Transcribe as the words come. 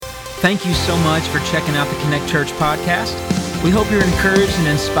Thank you so much for checking out the Connect Church podcast. We hope you're encouraged and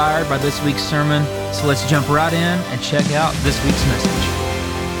inspired by this week's sermon. So let's jump right in and check out this week's message.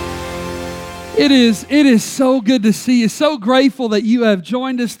 It is so good to see you. So grateful that you have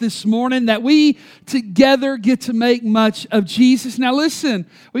joined us this morning, that we together get to make much of Jesus. Now listen,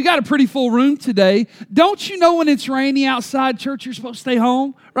 we got a pretty full room today. Don't you know when it's rainy outside, church, you're supposed to stay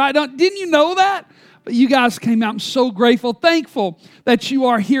home, right? Didn't you know that? But you guys came out. I'm so grateful, thankful that you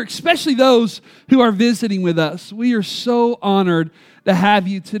are here, especially those who are visiting with us. We are so honored to have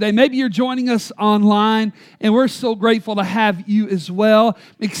you today. Maybe you're joining us online, and we're so grateful to have you as well.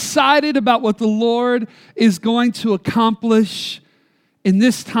 I'm excited about what the Lord is going to accomplish in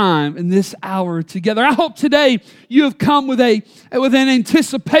this time, in this hour together. I hope today you have come with an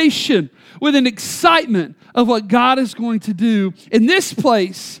anticipation, with an excitement of what God is going to do in this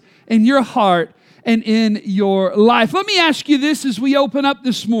place, in your heart, and in your life. Let me ask you this as we open up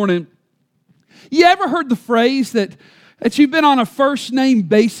this morning. You ever heard the phrase that you've been on a first name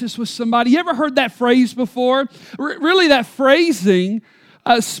basis with somebody? You ever heard that phrase before? Really, that phrasing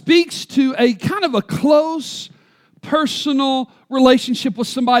speaks to a kind of a close, personal relationship with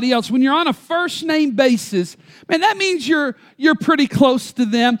somebody else. When you're on a first name basis, man, that means you're pretty close to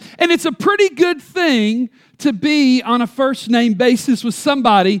them. And it's a pretty good thing to be on a first name basis with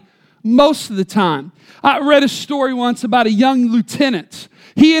somebody most of the time. I read a story once about a young lieutenant.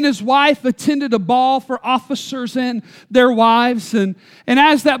 He and his wife attended a ball for officers and their wives. And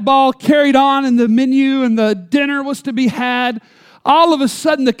as that ball carried on and the menu and the dinner was to be had, all of a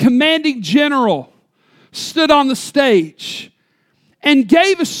sudden the commanding general stood on the stage and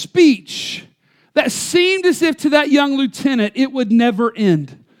gave a speech that seemed as if to that young lieutenant it would never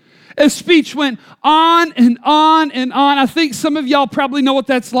end. A speech went on and on and on. I think some of y'all probably know what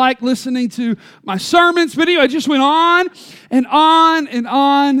that's like listening to my sermons, but anyway, it just went on and on and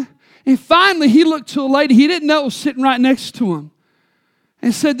on. And finally, he looked to a lady he didn't know was sitting right next to him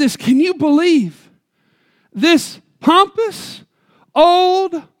and said this, "Can you believe this pompous,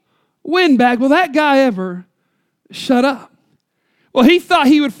 old windbag? Will that guy ever shut up?" Well, he thought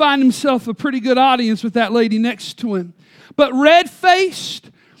he would find himself a pretty good audience with that lady next to him. But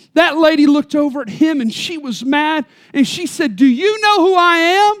red-faced, that lady looked over at him and she was mad and she said, "Do you know who I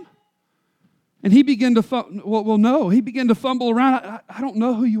am?" And he began to no. He began to fumble around. I don't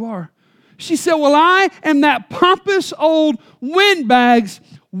know who you are. She said, "Well, I am that pompous old windbag's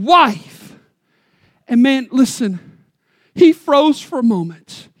wife." And man, listen, he froze for a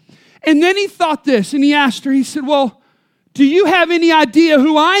moment. And then he thought this and he asked her, he said, "Well, do you have any idea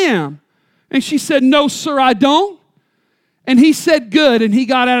who I am?" And she said, "No, sir, I don't." And he said, "Good," and he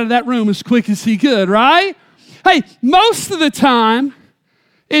got out of that room as quick as he could, right? Hey, most of the time,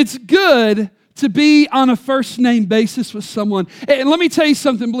 it's good to be on a first name basis with someone. And let me tell you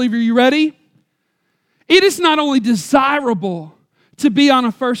something, believer, you ready? It is not only desirable to be on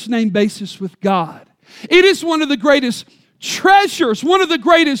a first name basis with God. It is one of the greatest treasures, one of the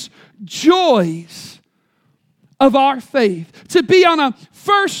greatest joys of our faith, to be on a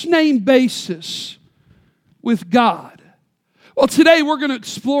first name basis with God. Well, today we're going to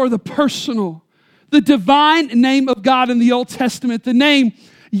explore the personal, the divine name of God in the Old Testament, the name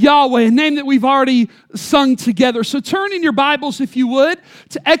Yahweh, a name that we've already sung together. So turn in your Bibles, if you would,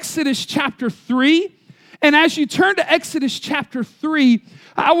 to Exodus chapter 3. And as you turn to Exodus chapter 3,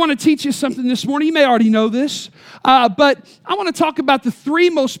 I want to teach you something this morning. You may already know this, but I want to talk about the three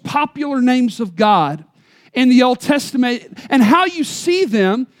most popular names of God in the Old Testament and how you see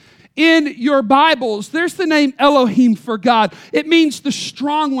them in your Bibles. There's the name Elohim for God. It means the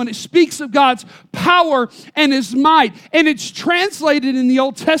strong one. It speaks of God's power and His might. And it's translated in the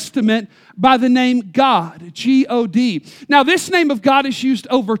Old Testament by the name God, G-O-D. Now, this name of God is used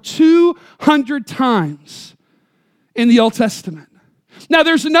over 200 times in the Old Testament. Now,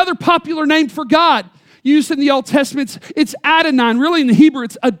 there's another popular name for God used in the Old Testament. It's Adonai. Really, in the Hebrew,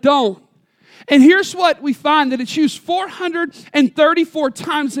 it's Adon. And here's what we find, that it's used 434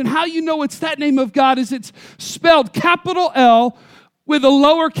 times. And how you know it's that name of God is it's spelled capital L with a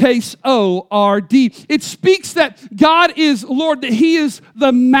lowercase O-R-D. It speaks that God is Lord, that He is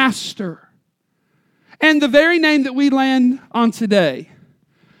the Master. And the very name that we land on today,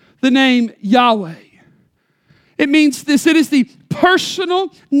 the name Yahweh, it means this. It is the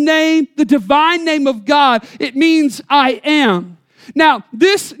personal name, the divine name of God. It means I am. Now,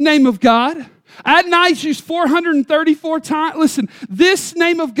 this name of God, Adonai is used 434 times. Listen, this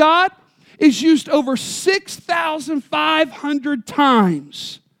name of God is used over 6,500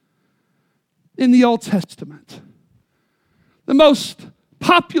 times in the Old Testament. The most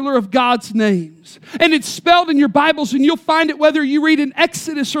popular of God's names. And it's spelled in your Bibles, and you'll find it whether you read in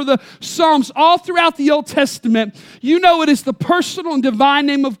Exodus or the Psalms, all throughout the Old Testament. You know it is the personal and divine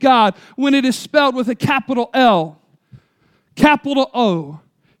name of God when it is spelled with a capital L, capital O,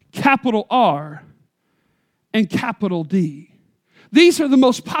 capital R, and capital D. These are the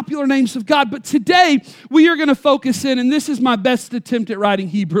most popular names of God. But today, we are going to focus in, and this is my best attempt at writing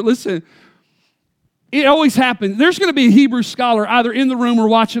Hebrew. Listen, it always happens. There's going to be a Hebrew scholar either in the room or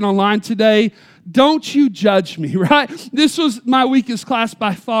watching online today. Don't you judge me, right? This was my weakest class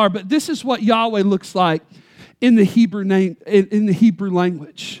by far, but this is what Yahweh looks like in the Hebrew name, in the Hebrew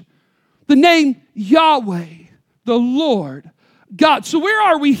language. The name Yahweh, the Lord God. So where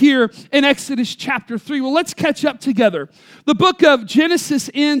are we here in Exodus chapter 3? Well, let's catch up together. The book of Genesis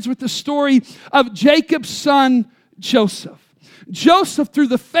ends with the story of Jacob's son, Joseph. Joseph, through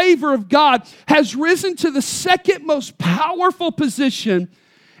the favor of God, has risen to the second most powerful position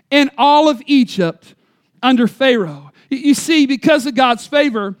in all of Egypt under Pharaoh. You see, because of God's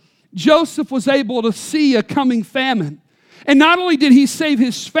favor, Joseph was able to see a coming famine. And not only did he save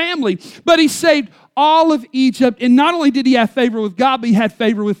his family, but he saved all of Egypt. And not only did he have favor with God, but he had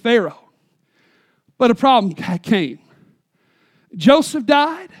favor with Pharaoh. But a problem came. Joseph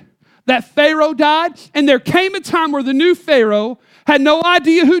died. That Pharaoh died, and there came a time where the new Pharaoh had no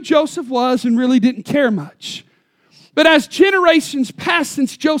idea who Joseph was and really didn't care much. But as generations passed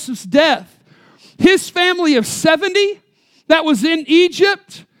since Joseph's death, his family of 70 that was in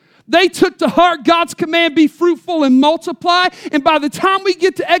Egypt, they took to heart God's command, be fruitful and multiply. And by the time we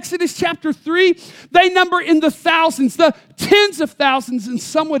get to Exodus chapter 3, they number in the thousands, the tens of thousands, and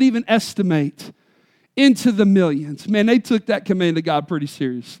some would even estimate into the millions. Man, they took that command of God pretty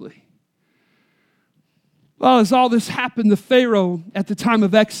seriously. Well, as all this happened, the Pharaoh at the time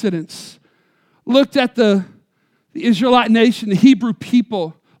of Exodus looked at the Israelite nation, the Hebrew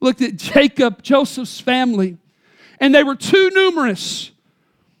people, looked at Jacob, Joseph's family, and they were too numerous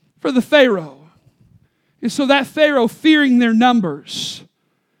for the Pharaoh. And so that Pharaoh, fearing their numbers,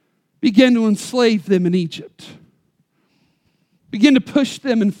 began to enslave them in Egypt, began to push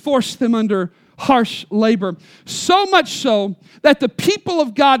them and force them under harsh labor. So much so that the people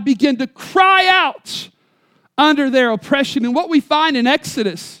of God began to cry out under their oppression. And what we find in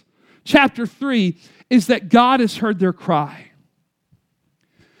Exodus chapter 3 is that God has heard their cry.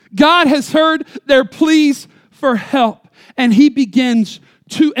 God has heard their pleas for help, and he begins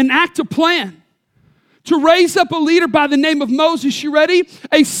to enact a plan to raise up a leader by the name of Moses. You ready?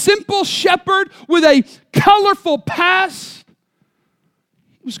 A simple shepherd with a colorful past.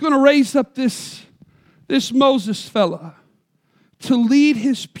 He was going to raise up this Moses fella to lead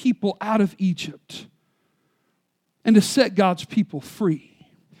his people out of Egypt and to set God's people free.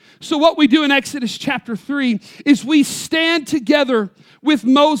 So what we do in Exodus chapter 3 is we stand together with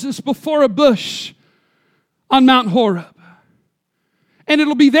Moses before a bush on Mount Horeb. And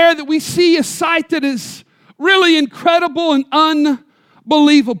it'll be there that we see a sight that is really incredible and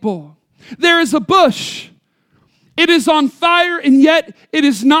unbelievable. There is a bush. It is on fire, and yet it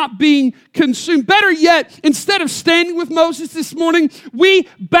is not being consumed. Better yet, instead of standing with Moses this morning, we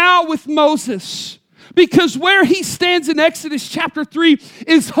bow with Moses. Because where he stands in Exodus chapter 3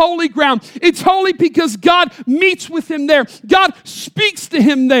 is holy ground. It's holy because God meets with him there. God speaks to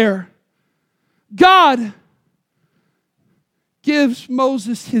him there. God gives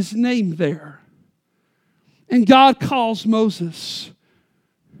Moses his name there. And God calls Moses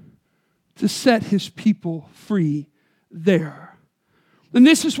to set his people free there. And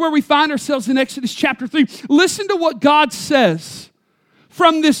this is where we find ourselves in Exodus chapter 3. Listen to what God says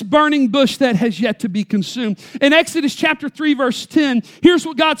from this burning bush that has yet to be consumed. In Exodus chapter 3, verse 10, here's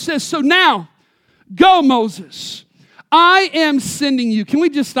what God says. So now, go, Moses. I am sending you. Can we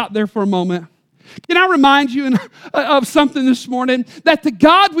just stop there for a moment? Can I remind you of something this morning? That the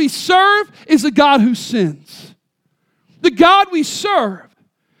God we serve is a God who sins. The God we serve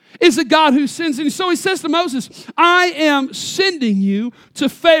is a God who sins. And so he says to Moses, I am sending you to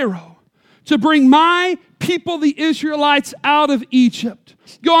Pharaoh to bring my people, the Israelites, out of Egypt.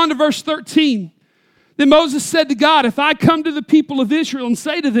 Go on to verse 13. Then Moses said to God, if I come to the people of Israel and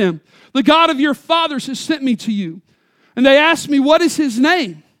say to them, the God of your fathers has sent me to you, and they ask me, what is his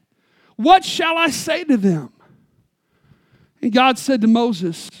name? What shall I say to them? And God said to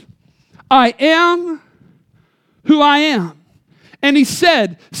Moses, I am who I am. And he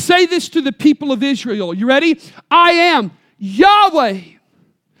said, say this to the people of Israel. You ready? I am Yahweh.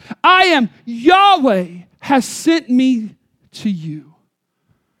 I am Yahweh has sent me to you.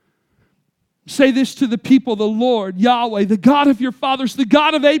 Say this to the people, the Lord, Yahweh, the God of your fathers, the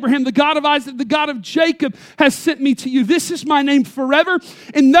God of Abraham, the God of Isaac, the God of Jacob has sent me to you. This is my name forever,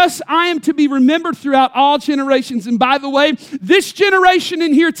 and thus I am to be remembered throughout all generations. And by the way, this generation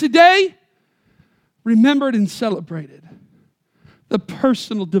in here today remembered and celebrated the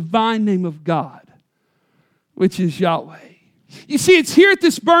personal divine name of God, which is Yahweh. You see, it's here at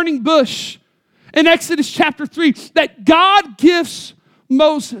this burning bush in Exodus chapter 3 that God gifts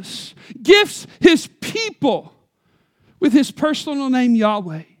Moses, gifts his people with his personal name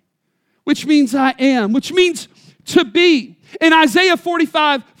Yahweh, which means I am, which means to be. In Isaiah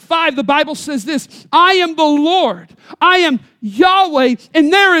 45:5, the Bible says this, I am the Lord, I am Yahweh,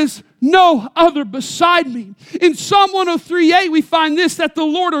 and there is no other beside me. In Psalm 103:8, we find this, that the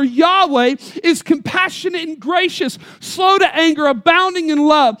Lord or Yahweh is compassionate and gracious, slow to anger, abounding in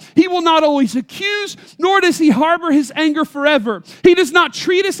love. He will not always accuse, nor does he harbor his anger forever. He does not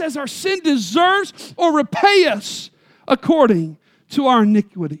treat us as our sin deserves or repay us according to our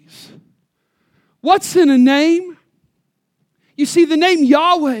iniquities. What's in a name? You see, the name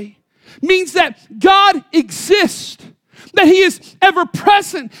Yahweh means that God exists, that he is ever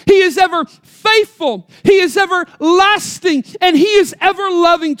present, he is ever faithful, he is everlasting, and he is ever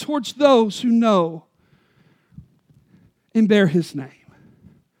loving towards those who know and bear his name.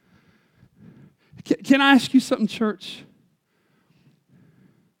 Can I ask you something, church?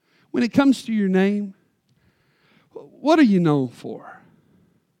 When it comes to your name, what are you known for?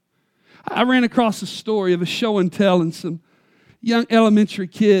 I ran across a story of a show and tell and some young elementary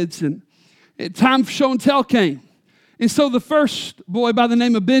kids, and time for show and tell came. And so the first boy by the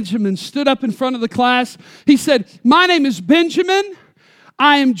name of Benjamin stood up in front of the class. He said, my name is Benjamin,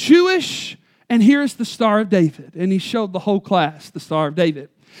 I am Jewish, and here is the Star of David. And he showed the whole class the Star of David.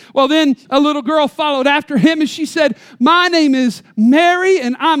 Well, then a little girl followed after him, and she said, my name is Mary,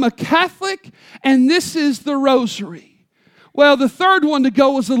 and I'm a Catholic, and this is the Rosary. Well, the third one to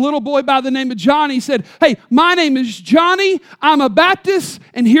go was a little boy by the name of Johnny. He said, hey, my name is Johnny, I'm a Baptist,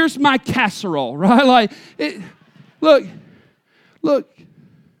 and here's my casserole, right? Look,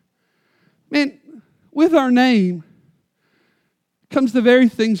 man, with our name comes the very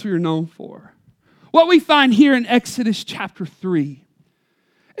things we are known for. What we find here in Exodus chapter 3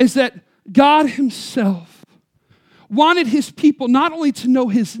 is that God himself wanted his people not only to know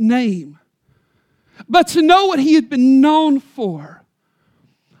his name, but to know what he had been known for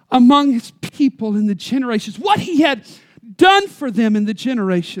among his people in the generations, what he had done for them in the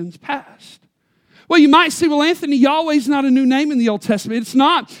generations past. Well, you might say, well, Anthony, Yahweh is not a new name in the Old Testament. It's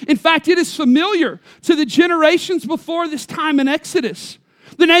not. In fact, it is familiar to the generations before this time in Exodus.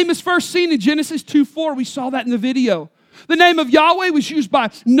 The name is first seen in Genesis 2:4. We saw that in the video. The name of Yahweh was used by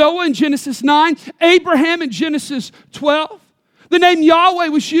Noah in Genesis 9, Abraham in Genesis 12. The name Yahweh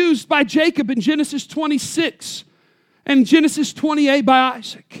was used by Jacob in Genesis 26 and in Genesis 28 by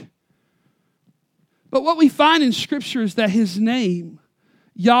Isaac. But what we find in Scripture is that his name,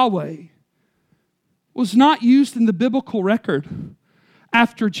 Yahweh, was not used in the biblical record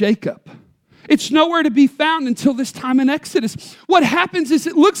after Jacob. It's nowhere to be found until this time in Exodus. What happens is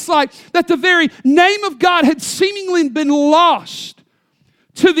it looks like that the very name of God had seemingly been lost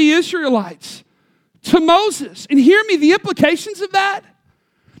to the Israelites, to Moses. And hear me, the implications of that.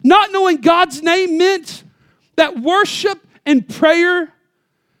 Not knowing God's name meant that worship and prayer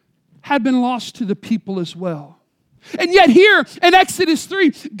had been lost to the people as well. And yet here in Exodus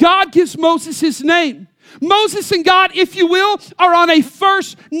 3, God gives Moses his name. Moses and God, if you will, are on a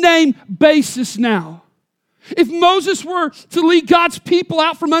first name basis now. If Moses were to lead God's people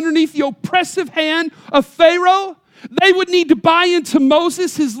out from underneath the oppressive hand of Pharaoh, they would need to buy into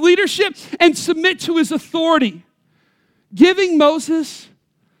Moses, his leadership, and submit to his authority. Giving Moses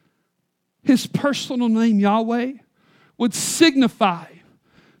his personal name, Yahweh, would signify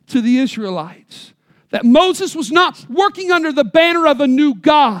to the Israelites that Moses was not working under the banner of a new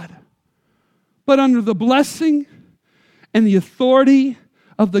God, but under the blessing and the authority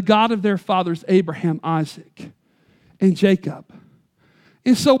of the God of their fathers, Abraham, Isaac, and Jacob.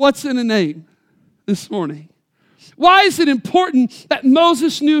 And so what's in a name this morning? Why is it important that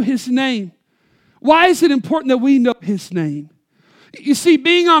Moses knew his name? Why is it important that we know his name? You see,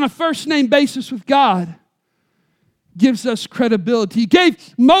 being on a first name basis with God gives us credibility. He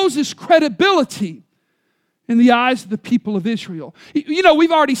gave Moses credibility in the eyes of the people of Israel. You know,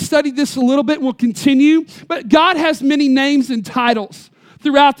 we've already studied this a little bit and we'll continue, but God has many names and titles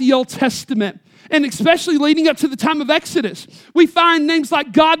throughout the Old Testament, and especially leading up to the time of Exodus. We find names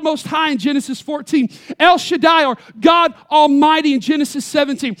like God Most High in Genesis 14, El Shaddai, or God Almighty in Genesis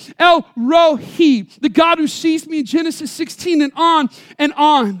 17, El Rohi, the God who sees me in Genesis 16, and on and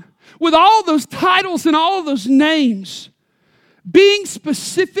on. with all those titles and all of those names, being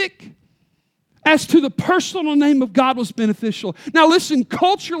specific as to the personal name of God was beneficial. Now listen,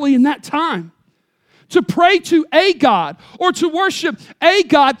 culturally in that time, to pray to a God or to worship a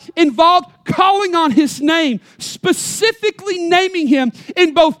God involved calling on His name, specifically naming Him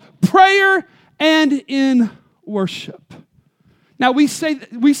in both prayer and in worship. Now we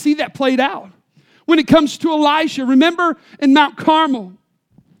see that played out when it comes to Elijah. Remember in Mount Carmel,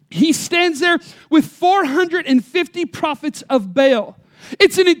 he stands there with 450 prophets of Baal.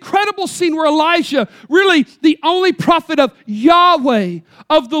 It's an incredible scene where Elijah, really the only prophet of Yahweh,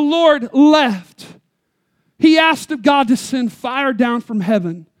 of the Lord, left. He asked of God to send fire down from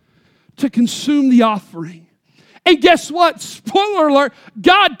heaven to consume the offering. And guess what? Spoiler alert,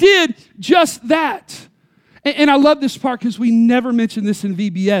 God did just that. And I love this part because we never mention this in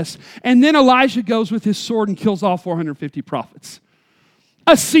VBS. And then Elijah goes with his sword and kills all 450 prophets.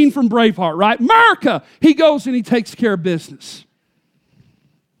 A scene from Braveheart, right? America! He goes and he takes care of business.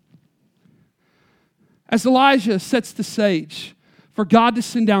 As Elijah sets the stage for God to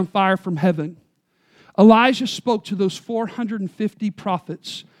send down fire from heaven, Elijah spoke to those 450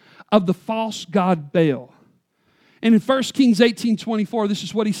 prophets of the false god Baal. And in 1 Kings 18:24, this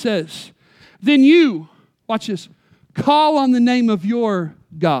is what he says. Then you, watch this, call on the name of your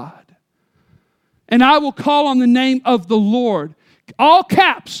God, and I will call on the name of the Lord. All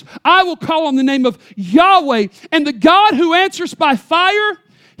caps, I will call on the name of Yahweh, and the God who answers by fire,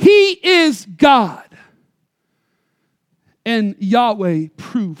 He is God. And Yahweh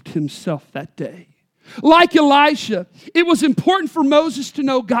proved Himself that day. Like Elijah, it was important for Moses to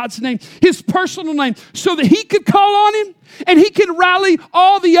know God's name, His personal name, so that he could call on Him and he could rally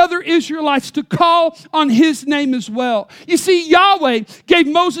all the other Israelites to call on His name as well. You see, Yahweh gave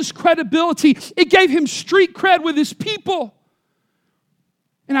Moses credibility. It gave him street cred with his people.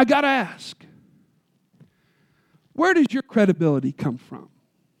 And I got to ask, where does your credibility come from?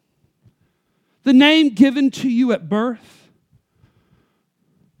 The name given to you at birth?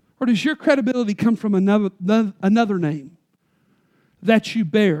 Or does your credibility come from another name that you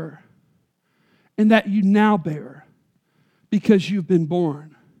bear and that you now bear because you've been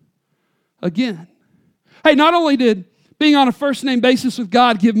born again? Hey, not only did being on a first name basis with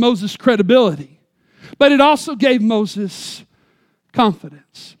God give Moses credibility, but it also gave Moses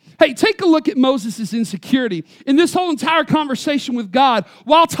confidence. Hey, take a look at Moses' insecurity. In this whole entire conversation with God,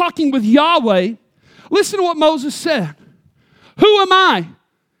 while talking with Yahweh, listen to what Moses said. Who am I?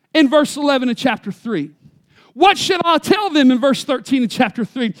 In verse 11 of chapter 3. What should I tell them in verse 13 of chapter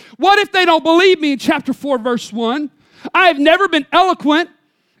 3? What if they don't believe me in chapter 4, verse 1? I have never been eloquent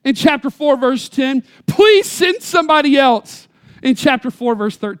in chapter 4, verse 10. Please send somebody else in chapter 4,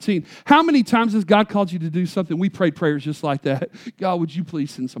 verse 13. How many times has God called you to do something? We prayed prayers just like that. God, would you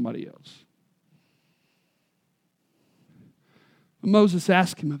please send somebody else? Moses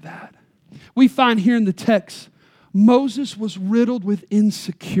asked him of that. We find here in the text, Moses was riddled with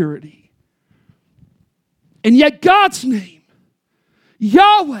insecurity. And yet God's name,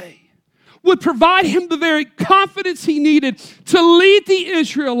 Yahweh, would provide him the very confidence he needed to lead the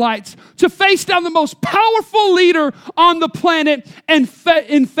Israelites to face down the most powerful leader on the planet in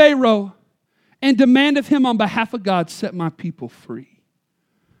Pharaoh and demand of him on behalf of God, set my people free.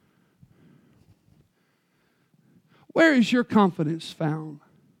 Where is your confidence found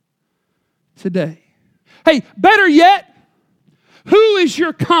today? Hey, better yet, who is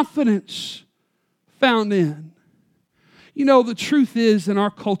your confidence found in? You know, the truth is in our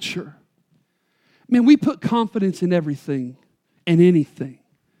culture, man, we put confidence in everything and anything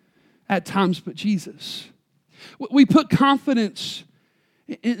at times but Jesus. We put confidence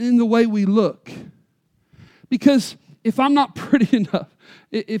in the way we look. Because if I'm not pretty enough,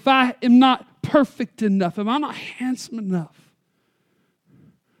 if I am not perfect enough, if I'm not handsome enough,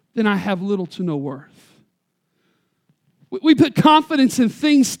 then I have little to no worth. We put confidence in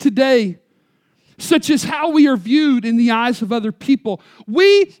things today, such as how we are viewed in the eyes of other people.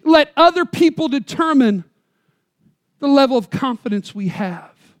 We let other people determine the level of confidence we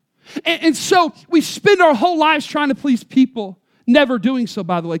have. And so we spend our whole lives trying to please people, never doing so,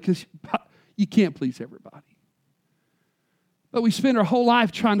 by the way, because you can't please everybody. But we spend our whole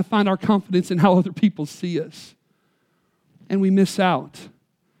life trying to find our confidence in how other people see us. And we miss out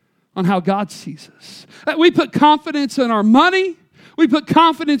on how God sees us. We put confidence in our money. We put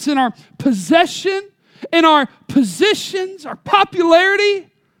confidence in our possession, in our positions, our popularity.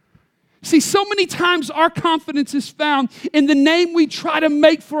 See, so many times our confidence is found in the name we try to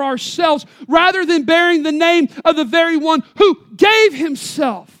make for ourselves rather than bearing the name of the very one who gave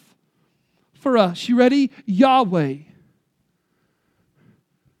himself for us. You ready? Yahweh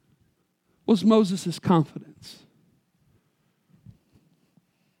was Moses' confidence?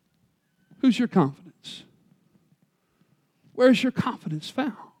 Who's your confidence? Where's your confidence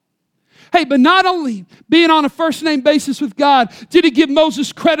found? Hey, but not only being on a first-name basis with God, did it give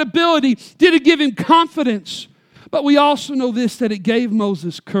Moses credibility, did it give him confidence, but we also know this, that it gave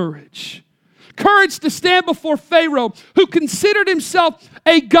Moses courage. Courage to stand before Pharaoh, who considered himself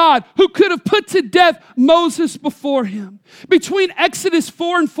a god, who could have put to death Moses before him. Between Exodus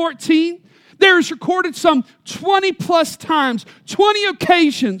 4 and 14, there is recorded some 20 plus times, 20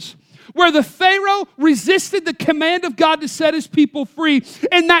 occasions, where the Pharaoh resisted the command of God to set his people free,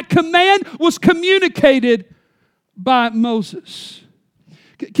 and that command was communicated by Moses.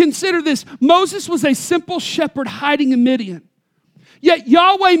 Consider this. Moses was a simple shepherd hiding in Midian. Yet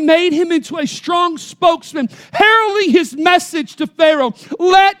Yahweh made him into a strong spokesman, heralding his message to Pharaoh,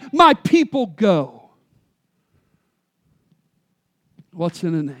 let my people go. What's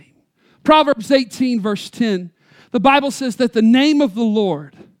in a name? Proverbs 18, verse 10, the Bible says that the name of the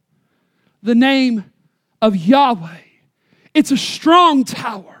Lord, the name of Yahweh, it's a strong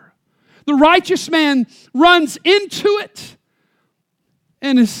tower. The righteous man runs into it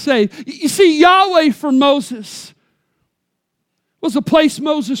and is saved. You see, Yahweh for Moses was a place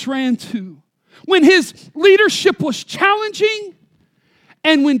Moses ran to when his leadership was challenging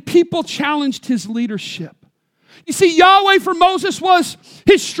and when people challenged his leadership. You see, Yahweh for Moses was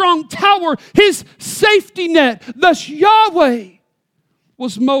his strong tower, his safety net. Thus, Yahweh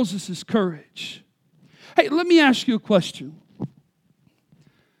was Moses' courage. Hey, let me ask you a question.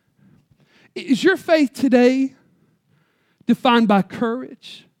 Is your faith today defined by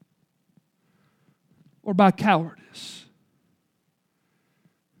courage or by cowardice?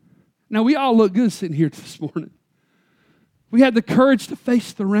 Now, we all look good sitting here this morning. We had the courage to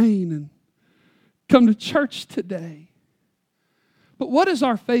face the rain and come to church today. But what does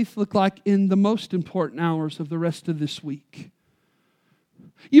our faith look like in the most important hours of the rest of this week?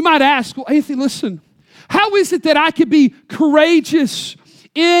 You might ask, well, Anthony, listen, how is it that I could be courageous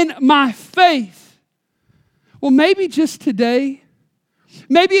in my faith? Well, maybe just today,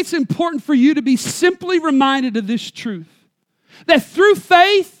 maybe it's important for you to be simply reminded of this truth, that through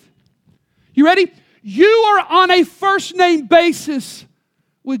faith, you ready? You are on a first-name basis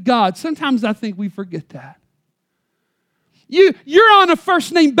with God. Sometimes I think we forget that. You're on a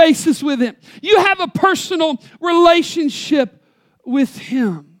first-name basis with Him. You have a personal relationship with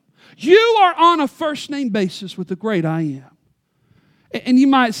Him. You are on a first-name basis with the great I Am. And you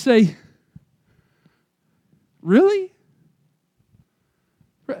might say, really?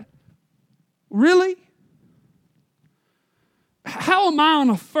 Really? How am I on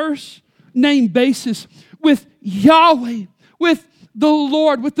a first-name basis with Yahweh, with the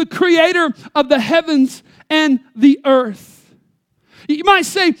Lord, with the Creator of the heavens and the earth? You might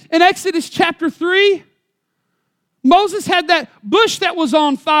say, in Exodus chapter 3, Moses had that bush that was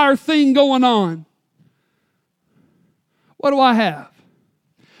on fire thing going on. What do I have?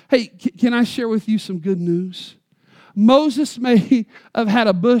 Hey, can I share with you some good news? Moses may have had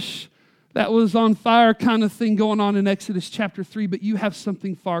a bush that was on fire kind of thing going on in Exodus chapter 3, but you have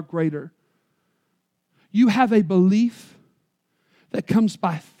something far greater. You have a belief that comes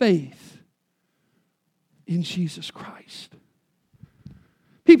by faith in Jesus Christ.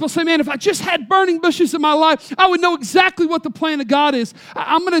 People say, man, if I just had burning bushes in my life, I would know exactly what the plan of God is.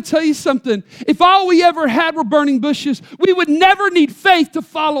 I'm going to tell you something. If all we ever had were burning bushes, we would never need faith to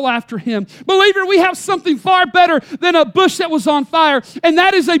follow after Him. Believer, we have something far better than a bush that was on fire, and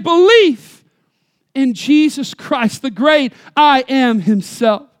that is a belief in Jesus Christ, the great I Am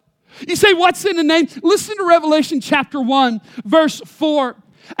Himself. You say, what's in the name? Listen to Revelation chapter 1, verse 4.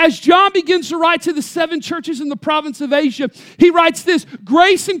 As John begins to write to the 7 churches in the province of Asia, he writes this,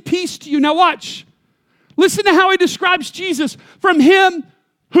 grace and peace to you. Now watch. Listen to how he describes Jesus. From Him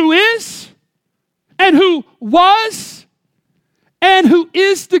who is, and who was, and who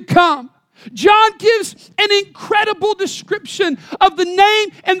is to come. John gives an incredible description of the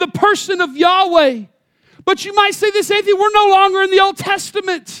name and the person of Yahweh. But you might say this, Anthony, we're no longer in the Old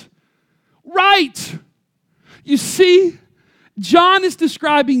Testament. Right. You see, John is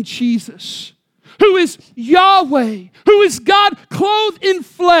describing Jesus, who is Yahweh, who is God clothed in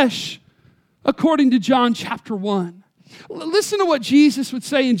flesh, according to John chapter 1. Listen to what Jesus would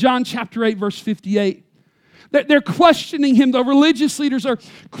say in John chapter 8, verse 58. They're questioning Him. The religious leaders are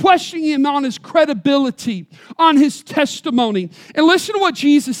questioning Him on His credibility, on His testimony. And listen to what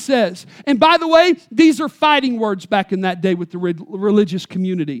Jesus says. And by the way, these are fighting words back in that day with the religious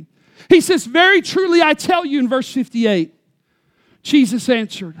community. He says, very truly I tell you in verse 58, Jesus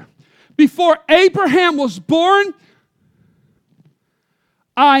answered, before Abraham was born,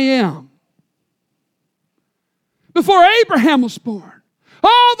 I am. before Abraham was born,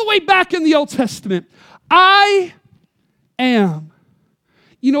 all the way back in the Old Testament. I am.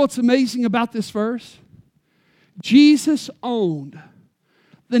 You know what's amazing about this verse? Jesus owned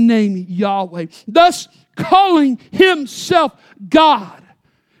the name Yahweh, thus calling himself God.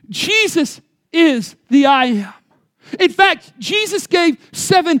 Jesus is the I am. In fact, Jesus gave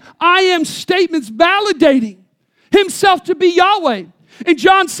 7 I am statements validating himself to be Yahweh. In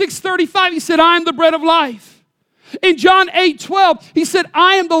John 6:35, he said, I am the bread of life. In John 8:12, he said,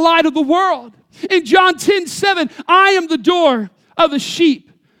 I am the light of the world. In John 10:7, I am the door of the sheep.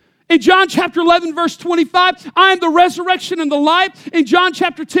 In John chapter 11, verse 25, I am the resurrection and the life. In John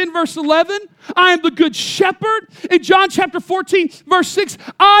chapter 10, verse 11, I am the good shepherd. In John chapter 14, verse 6,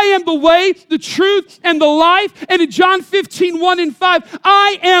 I am the way, the truth, and the life. And in John 15, 1 and 5,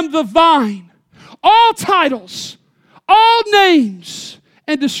 I am the vine. All titles, all names,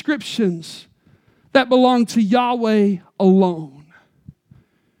 and descriptions that belong to Yahweh alone.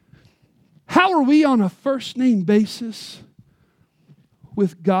 How are we on a first name basis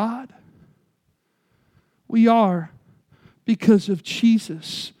with God? We are because of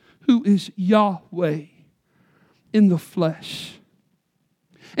Jesus, who is Yahweh in the flesh.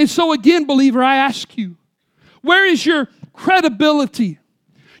 And so again, believer, I ask you, where is your credibility,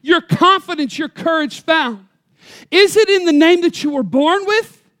 your confidence, your courage found? Is it in the name that you were born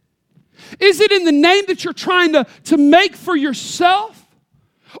with? Is it in the name that you're trying to make for yourself?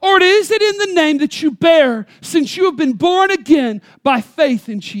 Or is it in the name that you bear since you have been born again by faith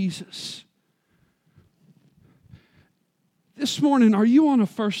in Jesus? This morning, are you on a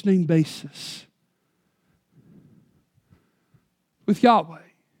first name basis with Yahweh?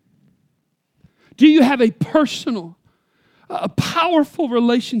 Do you have a personal, a powerful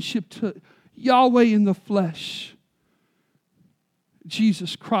relationship to Yahweh in the flesh,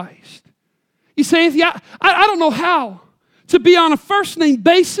 Jesus Christ? You say, I don't know how to be on a first name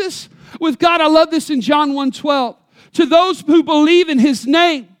basis with God. I love this in John 1:12. To those who believe in his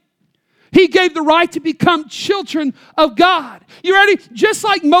name, he gave the right to become children of God. You ready? Just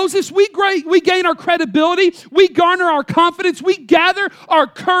like Moses, we gain our credibility, we garner our confidence, we gather our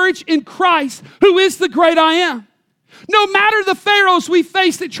courage in Christ, who is the great I am. No matter the pharaohs we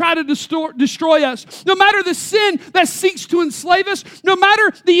face that try to destroy us, no matter the sin that seeks to enslave us, no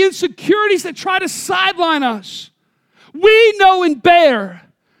matter the insecurities that try to sideline us, we know and bear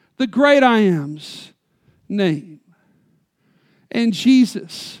the great I am's name. And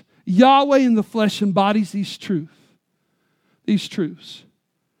Jesus, Yahweh in the flesh, embodies these truths.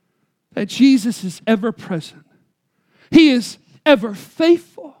 That Jesus is ever present. He is ever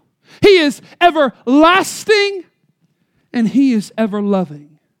faithful. He is everlasting. And he is ever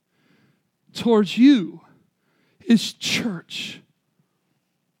loving towards you, his church,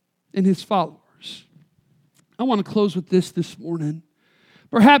 and his followers. I want to close with this morning.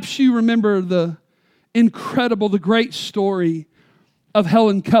 Perhaps you remember the great story of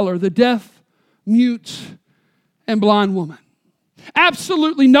Helen Keller, the deaf, mute, and blind woman.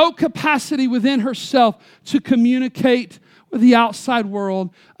 Absolutely no capacity within herself to communicate with the outside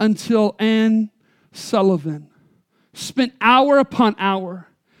world until Anne Sullivan spent hour upon hour,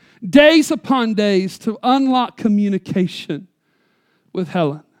 days upon days to unlock communication with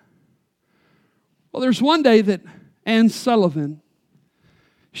Helen. Well, there's one day that Anne Sullivan,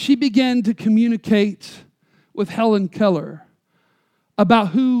 she began to communicate with Helen Keller about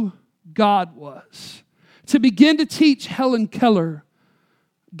who God was, to begin to teach Helen Keller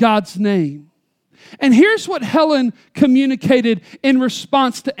God's name. And here's what Helen communicated in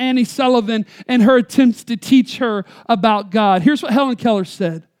response to Annie Sullivan and her attempts to teach her about God. Here's what Helen Keller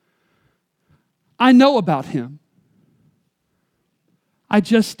said. I know about him. I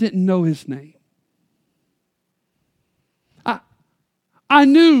just didn't know his name. I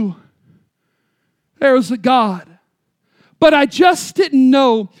knew there was a God, but I just didn't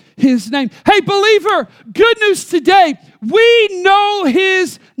know his name. Hey, believer, good news today. We know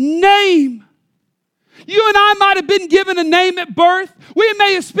his name. You and I might have been given a name at birth. We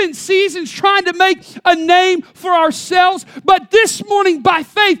may have spent seasons trying to make a name for ourselves, but this morning by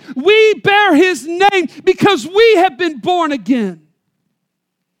faith, we bear his name because we have been born again.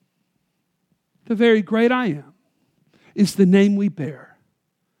 The very great I am is the name we bear.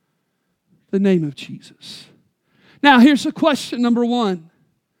 The name of Jesus. Now, here's a question, number one.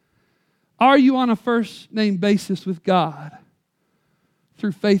 Are you on a first name basis with God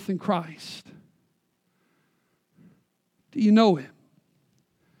through faith in Christ? Do you know him?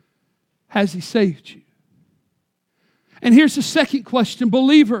 Has he saved you? And here's the second question,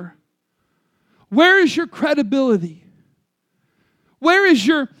 believer. Where is your credibility? Where is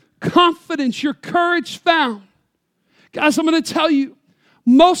your confidence, your courage found Guys, I'm going to tell you,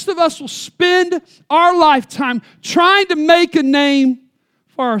 most of us will spend our lifetime trying to make a name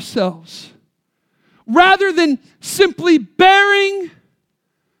for ourselves rather than simply bearing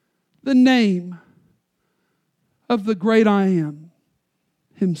the name of the great I Am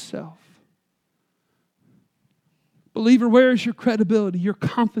himself. Believer, where is your credibility, your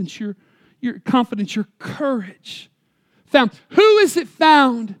confidence, your courage found? Who is it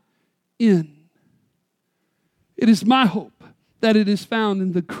found in? It is my hope that it is found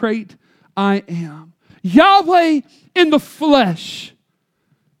in the great I Am. Yahweh in the flesh,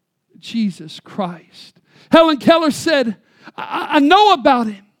 Jesus Christ. Helen Keller said, I know about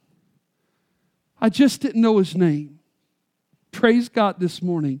him. I just didn't know his name. Praise God this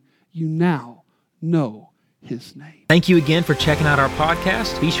morning, you now know his name. Thank you again for checking out our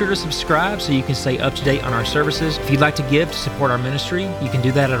podcast. Be sure to subscribe so you can stay up to date on our services. If you'd like to give to support our ministry, you can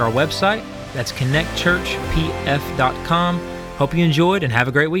do that at our website. That's connectchurchpf.com. Hope you enjoyed and have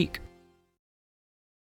a great week.